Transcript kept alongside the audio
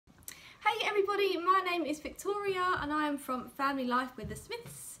Hey everybody, my name is Victoria and I am from Family Life with the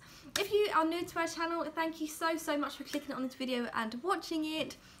Smiths. If you are new to our channel, thank you so much for clicking on this video and watching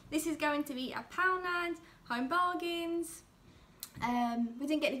it. This is going to be a Poundland, Homebargains. We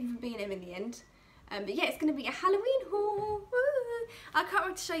didn't get anything from B&M in the end. But yeah, it's going to be a Halloween haul. Woo! I can't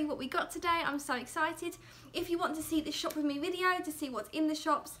wait to show you what we got today. I'm so excited. If you want to see the shop with me video to see what's in the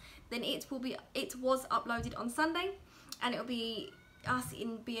shops, then it was uploaded on Sunday, and it'll be us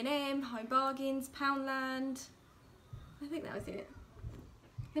in B&M, Homebargains, Poundland. I think that was it.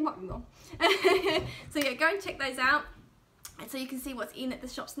 There might be more. So yeah, go and check those out, and so you can see what's in at the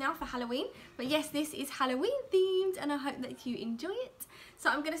shops now for Halloween. But yes, this is Halloween themed, and I hope that you enjoy it.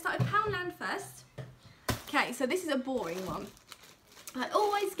 So I'm going to start with Poundland first. Okay, so this is a boring one. I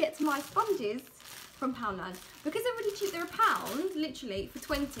always get my sponges from Poundland because they're really cheap. They're £1 literally for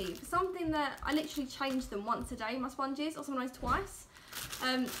 20 for something that I literally change them once a day, my sponges, or sometimes twice,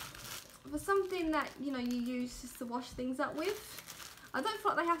 for something that you use just to wash things up with. I don't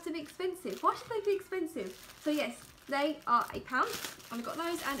feel like they have to be expensive. Why should they be expensive? So yes, they are £1 and I got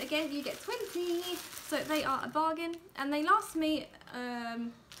those, and again you get 20, so they are a bargain, and they last me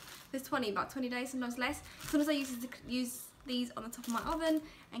there's about 20 days, sometimes less. Sometimes I use these on the top of my oven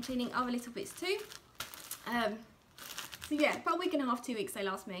and cleaning other little bits too. So yeah, about a week and a half, 2 weeks they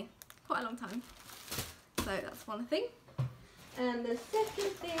last me. Quite a long time. So that's one thing. And the second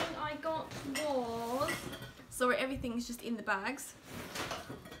thing I got was... Sorry, everything's just in the bags.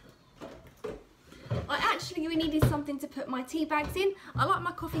 I actually needed something to put my tea bags in. I like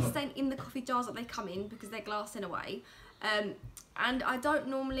my coffee staying in the coffee jars that they come in because they're glass in a way. And I don't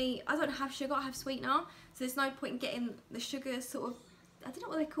have sugar, I have sweetener. So there's no point in getting the sugar sort of, I don't know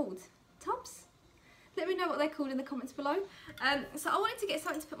what they're called, tubs? Let me know what they're called in the comments below. So I wanted to get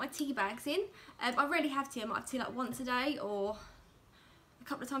something to put my tea bags in. I rarely have tea. I might have tea like once a day or a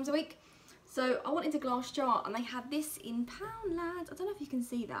couple of times a week. So I wanted a glass jar, and they had this in Poundland. I don't know if you can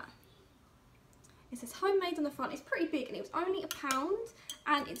see that. It says homemade on the front. It's pretty big, and it was only £1,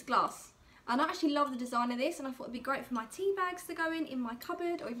 and it's glass. And I actually love the design of this, and I thought it'd be great for my tea bags to go in my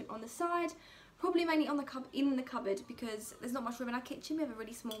cupboard, or even on the side. Probably mainly on in the cupboard because there's not much room in our kitchen. We have a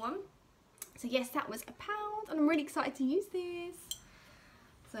really small one. So yes, that was £1, and I'm really excited to use this.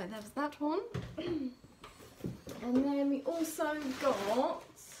 So there was that one. And then we also got,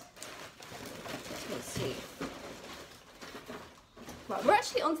 let's see. Right, we're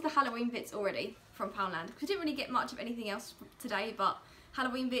actually onto the Halloween bits already from Poundland. We didn't really get much of anything else today, but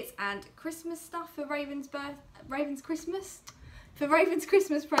Halloween bits and Christmas stuff for Raven's Christmas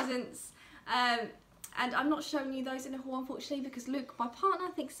presents. And I'm not showing you those in a haul, unfortunately, because Luke, my partner,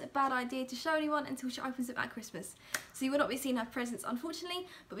 thinks it's a bad idea to show anyone until she opens it at Christmas. So you will not be seeing her presents, unfortunately,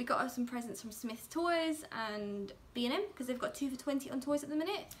 but we got her some presents from Smith's Toys and B&M, because they've got 2 for 20 on toys at the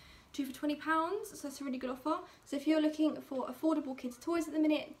minute, 2 for £20, so that's a really good offer. So if you're looking for affordable kids' toys at the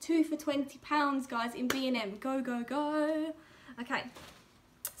minute, 2 for £20, guys, in B&M. Go, go, go. Okay,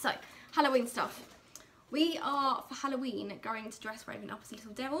 so Halloween stuff. We are, for Halloween, going to dress Raven up as a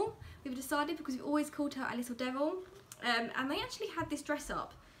little devil. We've decided, because we've always called her a little devil. And they actually had this dress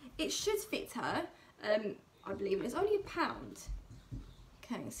up. It should fit her, I believe. It's only £1.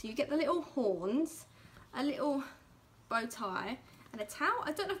 Okay, so you get the little horns, a little bow tie, and a towel.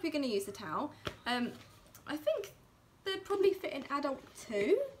 I don't know if we're going to use the towel. I think they'd probably fit an adult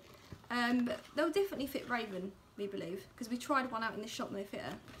too. But they'll definitely fit Raven, we believe. Because we tried one out in the shop and they fit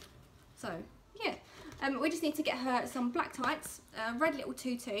her. So, yeah. We just need to get her some black tights, a red little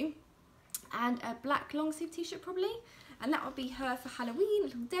tutu, and a black long sleeve t-shirt probably, and that will be her for Halloween,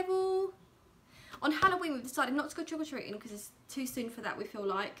 little devil. On Halloween we've decided not to go trick-or-treating because it's too soon for that, we feel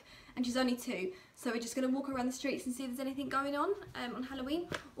like, and she's only 2, so we're just going to walk around the streets and see if there's anything going on Halloween.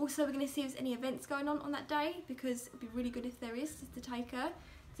 Also we're going to see if there's any events going on that day, because it would be really good if there is, just to take her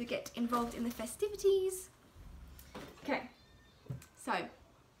to get involved in the festivities. Okay, so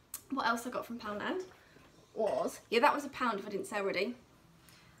what else I got from Poundland was, yeah, that was £1 if I didn't say already.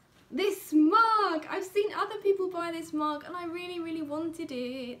 This mug! I've seen other people buy this mug and I really wanted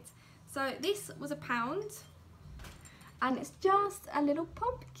it. So this was £1 and it's just a little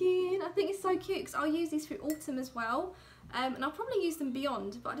pumpkin. I think it's so cute because I'll use these through autumn as well, and I'll probably use them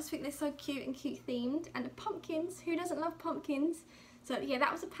beyond, but I just think they're so cute and cute themed. And the pumpkins, who doesn't love pumpkins? So yeah, that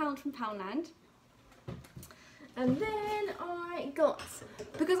was £1 from Poundland. And then I got,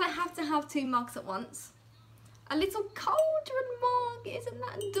 because I have to have 2 mugs at once, a little cauldron mug. Isn't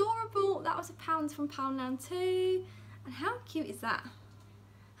that adorable? That was £1 from Poundland too. And how cute is that?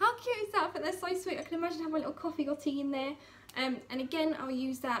 How cute is that? I think they're so sweet. I can imagine having a little coffee or tea in there. And again, I'll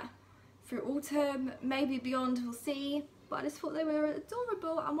use that through autumn, maybe beyond, we'll see. but I just thought they were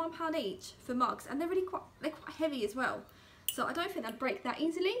adorable and £1 each for mugs, and they're quite heavy as well, so I don't think they'd break that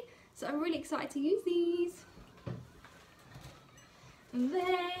easily. So I'm really excited to use these. And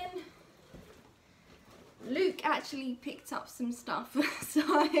then Luke actually picked up some stuff,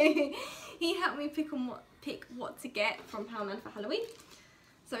 so he helped me pick what to get from Poundland for Halloween.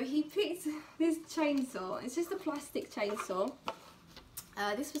 So he picked this chainsaw. It's just a plastic chainsaw.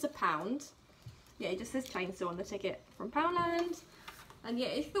 This was £1. Yeah, it just says chainsaw on the ticket from Poundland. And yeah,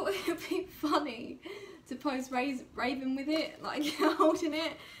 I thought it would be funny to post Raven with it, like holding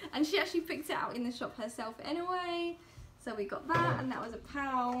it. And she actually picked it out in the shop herself anyway. So we got that, and that was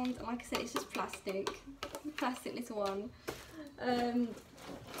 £1. And like I said, it's just plastic little one. And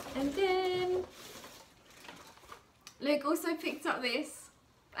then Luke also picked up this,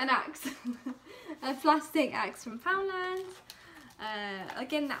 an axe, a plastic axe from Poundland.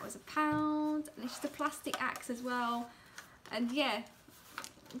 Again, that was £1, and it's just a plastic axe as well. And yeah,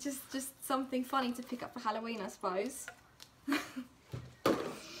 just something funny to pick up for Halloween, I suppose.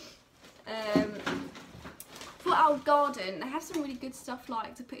 For our garden, they have some really good stuff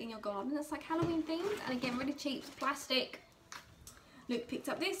like to put in your garden that's like Halloween themed, and again really cheap, plastic. Luke picked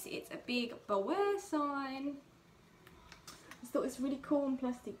up this. It's a big beware sign. I just thought it's really cool and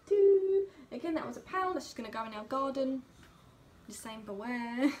plastic too. Again, that was £1. That's just going to go in our garden. Just saying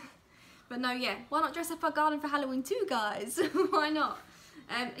beware. But no, yeah, why not dress up our garden for Halloween too, guys? Why not?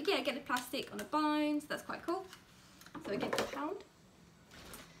 Yeah, get the plastic on the bones. That's quite cool. So again, £1.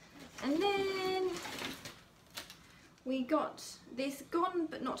 And then we got this gone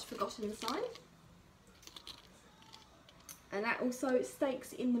but not forgotten sign, and that also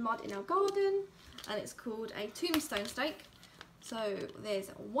stakes in the mud in our garden, and it's called a tombstone stake. So there's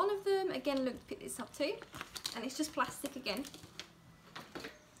one of them. Again, Luke picked this up too, and it's just plastic again.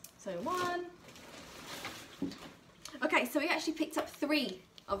 So one. Okay, so we actually picked up 3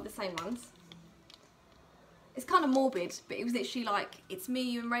 of the same ones. It's kind of morbid, but it was literally like, it's me,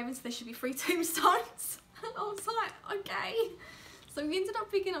 you and Raven, so there should be 3 tombstones. And I was like, okay. So we ended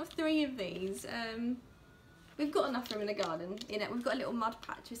up picking up 3 of these. We've got enough room in the garden. You know, we've got a little mud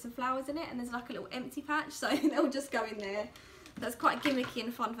patch with some flowers in it, and there's like a little empty patch, so they'll just go in there. That's quite gimmicky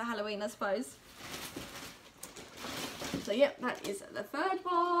and fun for Halloween, I suppose. So yep, that is the 3rd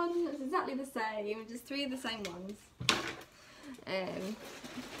one. It's exactly the same, just 3 of the same ones.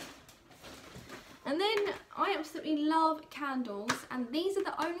 And then I absolutely love candles, and these are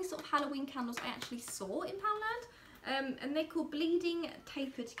the only sort of Halloween candles I actually saw in Poundland, and they're called bleeding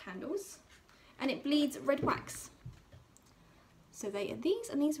tapered candles, and it bleeds red wax. So they are these,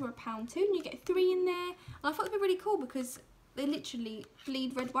 and these were £1 too, and you get 3 in there. And I thought they'd be really cool because they literally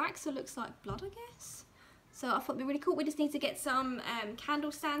bleed red wax, so it looks like blood, I guess. So I thought it'd be really cool. We just need to get some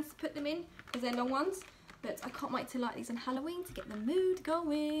candle stands to put them in, because they're long ones. But I can't wait to light these on Halloween to get the mood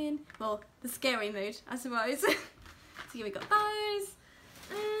going. Well, the scary mood, I suppose. So yeah, we got those.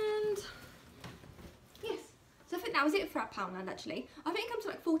 And yes. So I think that was it for our Poundland, actually. I think it comes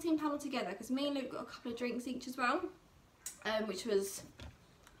to like £14 altogether, because me and Luke got a couple of drinks each as well. Which was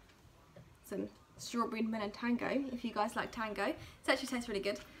some strawberry and melon tango, if you guys like tango. It actually tastes really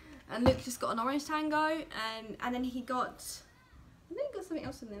good. And Luke just got an orange tango, and then he got, I think he got something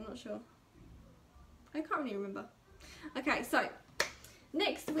else in there, I'm not sure. I can't really remember. Okay, so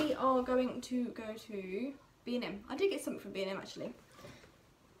next we are going to go to B&M. I did get something from B&M actually.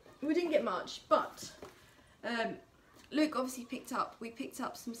 We didn't get much, but Luke obviously picked up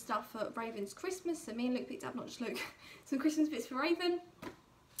some stuff for Raven's Christmas. So me and Luke picked up, not just Luke, some Christmas bits for Raven.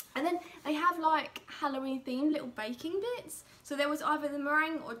 And then they have like Halloween themed little baking bits. So there was either the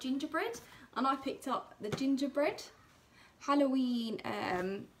meringue or gingerbread, and I picked up the gingerbread Halloween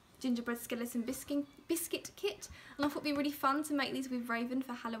gingerbread skeleton biscuit kit, and I thought it'd be really fun to make these with Raven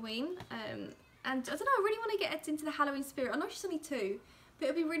for Halloween. And I don't know, I really want to get into the Halloween spirit. I know she's only 2, but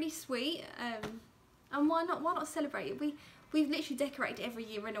it'll be really sweet. And why not celebrate it? We've literally decorated every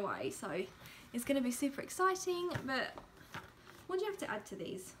year in a way, so it's going to be super exciting. But what do you have to add to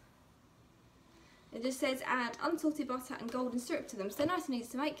these? It just says add unsalted butter and golden syrup to them, so they're nice and easy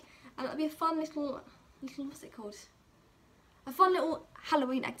to make, and it'll be a fun little what's it called? A fun little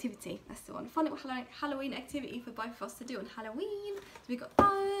Halloween activity. That's the one. A fun little Halloween activity for both of us to do on Halloween. So we got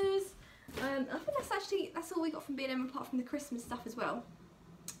those. I think that's all we got from B&M, apart from the Christmas stuff as well.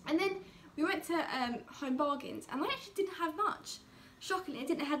 And then we went to Homebargains, and they actually didn't have much. shockingly, it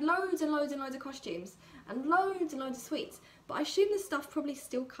didn't. It had loads and loads and loads of costumes and loads of sweets. But I assume the stuff probably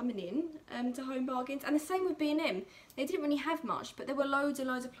still coming in to Home Bargains, and the same with B&M. They didn't really have much, but there were loads and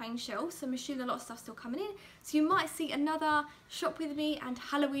loads of plain shelves, so I'm assuming a lot of stuff still coming in. So you might see another Shop With Me and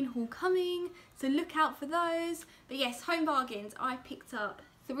Halloween haul coming, so look out for those. But yes, Home Bargains, I picked up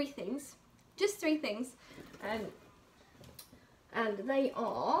 3 things, just 3 things, and they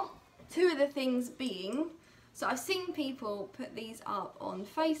are, 2 of the things being, so I've seen people put these up on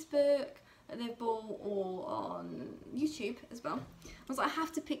Facebook that they've bought, or on YouTube as well. I was like, I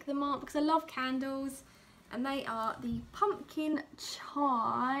have to pick them up because I love candles, and they are the Pumpkin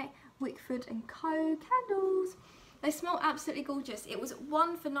Chai Wickford & Co candles. They smell absolutely gorgeous. It was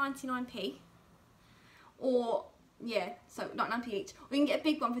 1 for 99p, or yeah, so 99p each. Or you can get a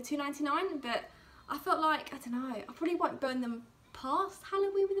big one for $2.99, but I felt like, I don't know, I probably won't burn them past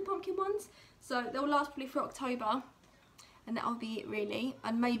Halloween with the pumpkin ones, so they'll last probably for October, and that'll be it really,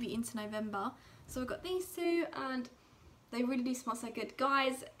 and maybe into November. So we've got these 2, and they really do smell so good.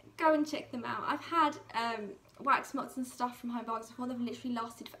 Guys, go and check them out. I've had wax melts and stuff from Home Bargains before. They've literally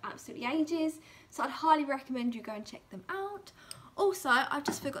lasted for absolutely ages, so I'd highly recommend you go and check them out. Also, I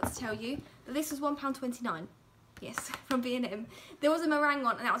just forgot to tell you that this was £1.29. Yes, from B&M. There was a meringue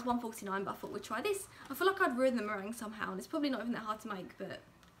one, and that was £1.49, but I thought we'd try this. I feel like I'd ruin the meringue somehow, and it's probably not even that hard to make, but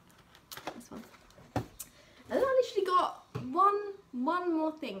this one. And then I literally got one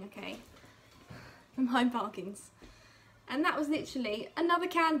more thing, okay, from Home Bargains. And that was literally another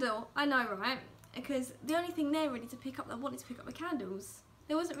candle. I know, right? Because the only thing there really to pick up that I wanted to pick up were candles.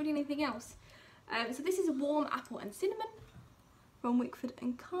 There wasn't really anything else. So this is a warm apple and cinnamon from Wickford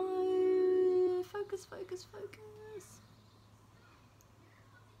 & Co. Focus, focus, focus.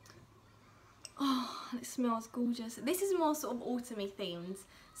 Oh, it smells gorgeous. This is more sort of autumny themed.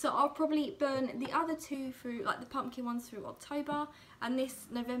 So I'll probably burn the other 2 through, like the pumpkin ones through October, and this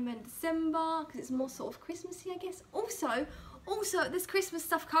November and December, because it's more sort of Christmassy, I guess. Also, there's Christmas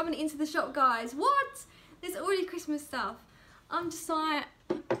stuff coming into the shop, guys. What? There's already Christmas stuff. I'm just like,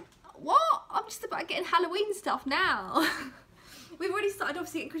 what? I'm just about getting Halloween stuff now. We've already started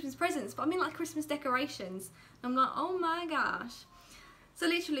obviously getting Christmas presents, but I mean like Christmas decorations. I'm like, oh my gosh. So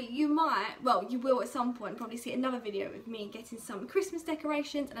literally you might, well you will at some point probably see another video of me getting some Christmas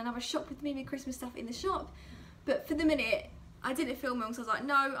decorations and another Shop With Me with Christmas stuff in the shop. But for the minute, I didn't film them, so I was like,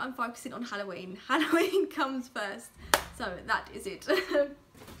 no, I'm focusing on Halloween. Halloween comes first. So that is it.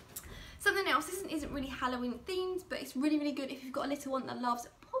 Something else, this isn't really Halloween themed, but it's really, really good if you've got a little one that loves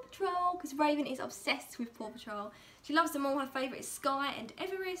Paw Patrol, because Raven is obsessed with Paw Patrol. She loves them all. Her favourite is Sky and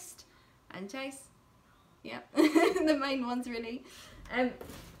Everest and Chase. Yeah, the main ones really. And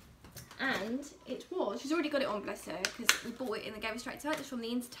it was, she's already got it on, bless her, because we bought it and they gave it straight to her. It's from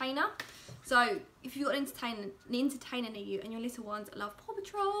the Entertainer. So if you've got an entertainer near you and your little ones love Paw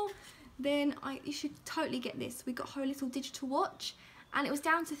Patrol, then you should totally get this. We got her a little digital watch, and it was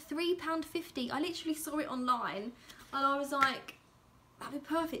down to £3.50. I literally saw it online, and I was like, that'd be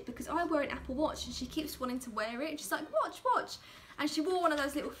perfect, because I wear an Apple Watch and she keeps wanting to wear it. She's like, watch. And she wore one of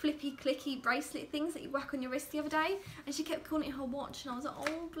those little flippy clicky bracelet things that you whack on your wrist the other day, and she kept calling it her watch, and I was like,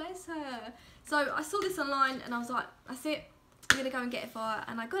 oh bless her. So I saw this online and I was like, that's it, I'm gonna go and get it for her,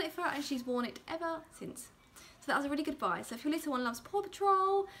 and I got it for her and she's worn it ever since. So that was a really good buy. So if your little one loves Paw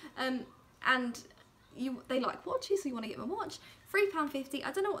Patrol and they like watches, so you want to get them a watch, £3.50.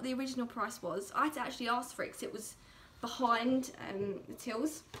 I don't know what the original price was. I had to actually ask for it because it was behind the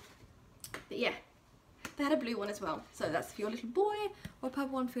tills. But yeah, they had a blue one as well. So that's for your little boy, or a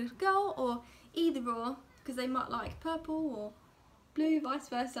purple one for your little girl, or either or, because they might like purple or blue, vice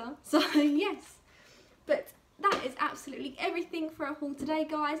versa. So yes, but that is absolutely everything for our haul today,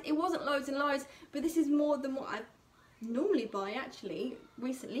 guys. It wasn't loads and loads, but this is more than what I normally buy actually.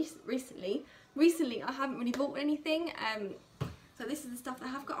 Recently I haven't really bought anything. So this is the stuff that I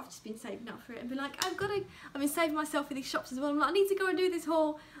have got. I've just been saving up for it and been like, I've been saving myself for these shops as well. I'm like, I need to go and do this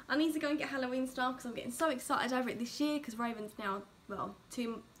haul. I need to go and get Halloween stuff because I'm getting so excited over it this year, because Raven's now, well,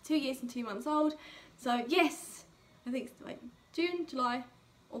 2 years and 2 months old. So yes, I think, wait, June, July,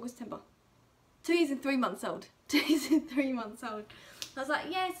 August, September. 2 years and 3 months old. 2 years and 3 months old. I was like,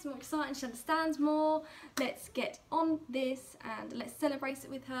 yes, it's more exciting, she understands more, let's get on this and let's celebrate it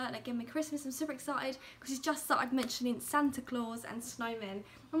with her. And again, with Christmas, I'm super excited because she's just started mentioning Santa Claus and snowmen.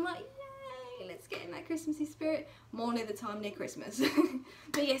 I'm like, yay, let's get in that Christmassy spirit more near the time near Christmas.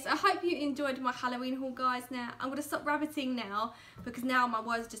 But yes, I hope you enjoyed my Halloween haul, guys. Now, I'm going to stop rabbiting now, because now my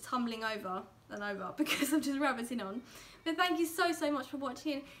words are just tumbling over and over because I'm just rabbiting on. But thank you so much for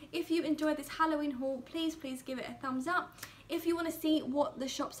watching. If you enjoyed this Halloween haul, please give it a thumbs up. If you want to see what the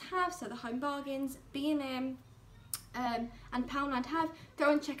shops have, so the Home Bargains, B&M, and Poundland have.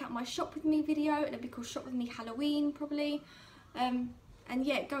 Go and check out my Shop With Me video, and it'll be called Shop With Me Halloween probably. And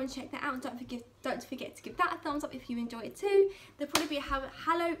yeah, go and check that out, and don't forget to give that a thumbs up if you enjoy it too. There'll probably be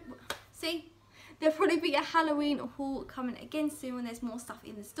there'll probably be a Halloween haul coming again soon when there's more stuff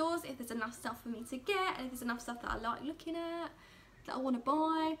in the stores, if there's enough stuff for me to get, and if there's enough stuff that I like looking at, that I want to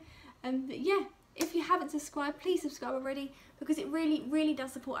buy. But yeah, if you haven't subscribed, please subscribe already, because it really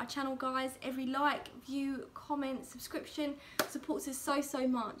does support our channel, guys. Every like, view, comment, subscription supports us so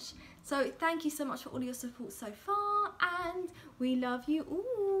much. So thank you so much for all your support so far, and we love you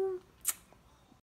all.